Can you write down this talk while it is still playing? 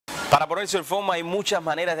Para ponerse en forma hay muchas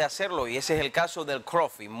maneras de hacerlo y ese es el caso del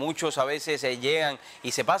CrossFit. Muchos a veces llegan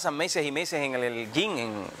y se pasan meses y meses en el gym,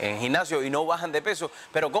 en el gimnasio y no bajan de peso.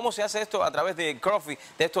 Pero ¿cómo se hace esto? A través de CrossFit,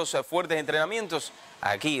 de estos fuertes entrenamientos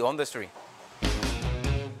aquí, on the street.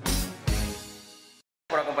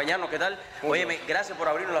 Por acompañarnos, ¿qué tal? Óyeme, gracias por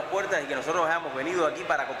abrirnos las puertas y que nosotros hayamos venido aquí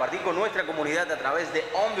para compartir con nuestra comunidad a través de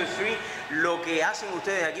On the Street lo que hacen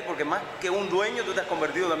ustedes aquí, porque más que un dueño, tú te has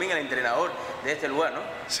convertido también en el entrenador de este lugar, ¿no?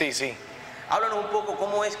 Sí, sí. Háblanos un poco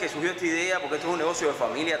cómo es que surgió esta idea, porque esto es un negocio de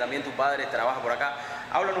familia, también tu padre trabaja por acá.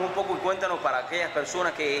 Háblanos un poco y cuéntanos para aquellas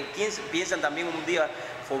personas que piensan también un día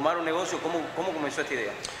formar un negocio, ¿cómo comenzó esta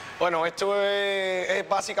idea? Bueno, esto es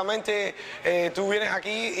básicamente, tú vienes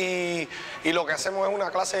aquí y lo que hacemos es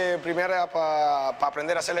una clase primera para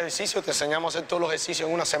aprender a hacer ejercicio. Te enseñamos a hacer todos los ejercicios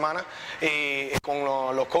en una semana con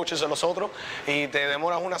los coaches de los otros y te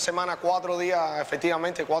demoras una semana, 4 días,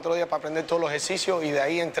 efectivamente 4 días para aprender todos los ejercicios y de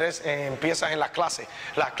ahí en 3 empiezas en las clases.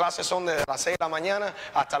 Las clases son desde las 6 de la mañana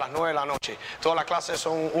hasta las 9 de la noche. Todas las clases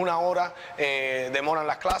son 1 hora, demoran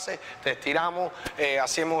las clases, te estiramos,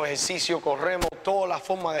 hacemos ejercicio, corremos, todas las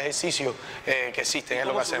formas de ejercicio que existen, es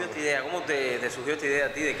lo que hacemos. ¿Cómo te surgió esta idea a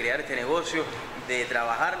ti de crear este negocio, de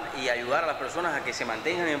trabajar y ayudar a las personas a que se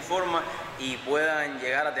mantengan en forma y puedan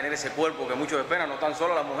llegar a tener ese cuerpo que muchos esperan, no tan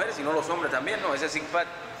solo las mujeres, sino los hombres también, ¿no? Ese six-pack.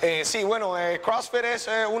 Sí, bueno, CrossFit es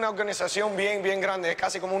una organización bien grande, es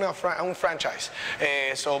casi como un franchise.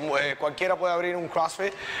 Cualquiera puede abrir un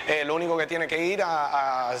CrossFit, lo único que tiene que ir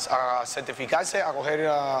a certificarse, a coger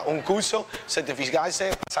un curso,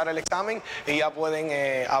 certificarse, pasar el examen y ya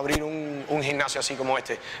pueden abrir un gimnasio así como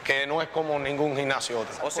este, que no es como ningún gimnasio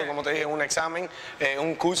otro. O sea, como te dije, un examen,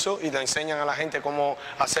 un curso y te enseñan a la gente cómo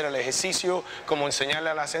hacer el ejercicio, cómo enseñarle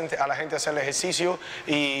a la gente a hacer el ejercicio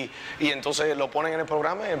y entonces lo ponen en el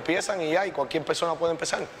programa, empiezan y ya, y cualquier persona puede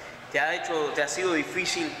empezar. ¿Te ha sido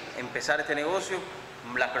difícil empezar este negocio?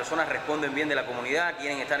 ¿Las personas responden bien de la comunidad?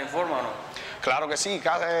 ¿Quieren estar en forma o no? Claro que sí.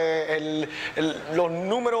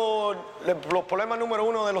 Los problemas número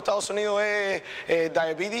 1 de los Estados Unidos es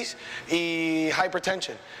diabetes y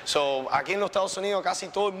hypertension. Aquí en los Estados Unidos casi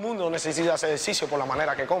todo el mundo necesita hacer ejercicio por la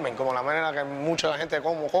manera que comen, como la manera que mucha gente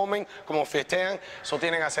comen, como festean,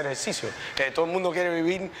 tienen que hacer ejercicio. Todo el mundo quiere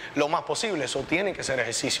vivir lo más posible, tienen que hacer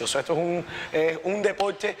ejercicio. Esto es un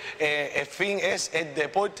deporte, el fin es el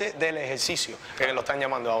deporte del ejercicio, que lo están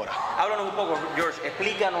llamando ahora. Háblanos un poco, George,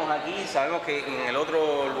 explícanos aquí, sabemos que en el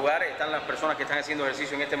otro lugar están las personas que están haciendo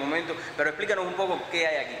ejercicio en este momento, pero explícanos un poco qué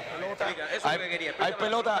hay aquí. Hay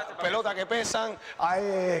pelotas que pesan,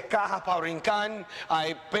 hay cajas para brincar,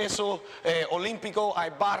 hay pesos olímpicos, hay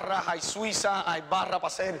barras, hay suizas, hay barras para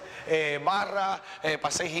hacer para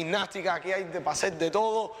hacer gimnástica. Aquí hay para hacer de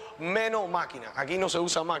todo menos máquina. Aquí no se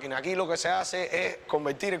usa máquina, aquí lo que se hace es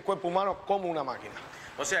convertir el cuerpo humano como una máquina.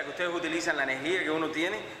 O sea, que ustedes utilizan la energía que uno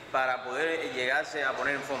tiene para poder llegarse a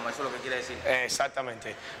poner en forma, eso es lo que quiere decir.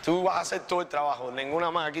 Exactamente. Tú vas a hacer todo el trabajo,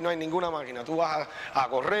 aquí no hay ninguna máquina. Tú vas a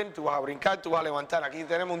correr, tú vas a brincar, tú vas a levantar. Aquí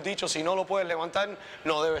tenemos un dicho, si no lo puedes levantar,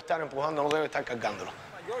 no debe estar empujando, no debe estar cargándolo.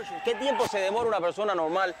 ¿Qué tiempo se demora una persona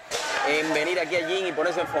normal en venir aquí al gym y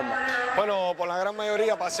ponerse en forma? Bueno, por la gran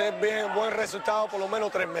mayoría, para hacer buen resultado, por lo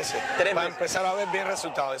menos 3 meses. Para empezar a ver bien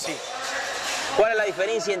resultados, sí. ¿Cuál es la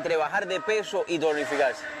diferencia entre bajar de peso y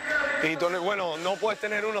tonificarse? Bueno, no puedes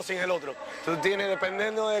tener uno sin el otro. Tú tienes,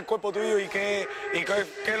 dependiendo del cuerpo tuyo y qué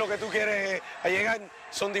es lo que tú quieres llegar,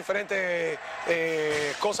 son diferentes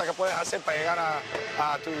cosas que puedes hacer para llegar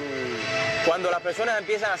a tu... Cuando las personas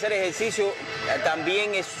empiezan a hacer ejercicio,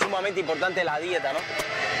 también es sumamente importante la dieta, ¿no?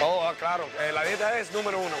 Oh, claro, la dieta es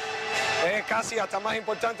número 1. Es casi hasta más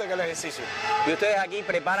importante que el ejercicio. Y ustedes aquí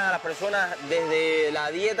preparan a las personas desde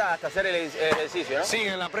la dieta hasta hacer el ejercicio, ¿no? Sí,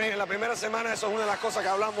 en la primera semana eso es una de las cosas que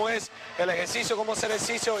hablamos, es el ejercicio, cómo hacer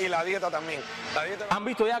ejercicio y la dieta también. Han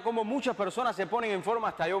visto ya cómo muchas personas se ponen en forma,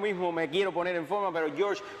 hasta yo mismo me quiero poner en forma, pero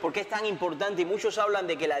George, ¿por qué es tan importante? Y muchos hablan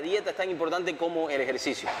de que la dieta es tan importante como el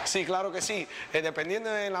ejercicio. Sí, claro que sí.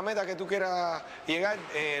 Dependiendo de la meta que tú quieras llegar,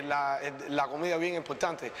 la comida es bien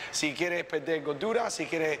importante. Si quieres perder gordura, si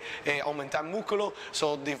quieres aumentar músculo,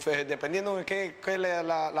 dependiendo de qué es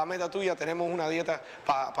la meta tuya, tenemos una dieta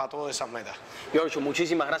para todas esas metas. George,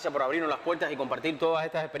 muchísimas gracias por abrirnos las puertas y compartir todas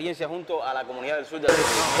estas experiencias junto a la comunidad del sur de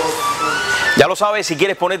Ya lo sabes, si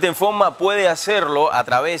quieres ponerte en forma, puedes hacerlo a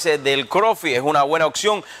través del CrossFit, es una buena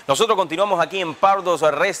opción. Nosotros continuamos aquí en Pardo's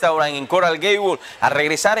Restaurant en Coral Gables. Al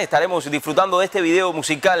regresar estaremos disfrutando de este video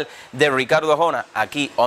musical de Ricardo Arjona aquí.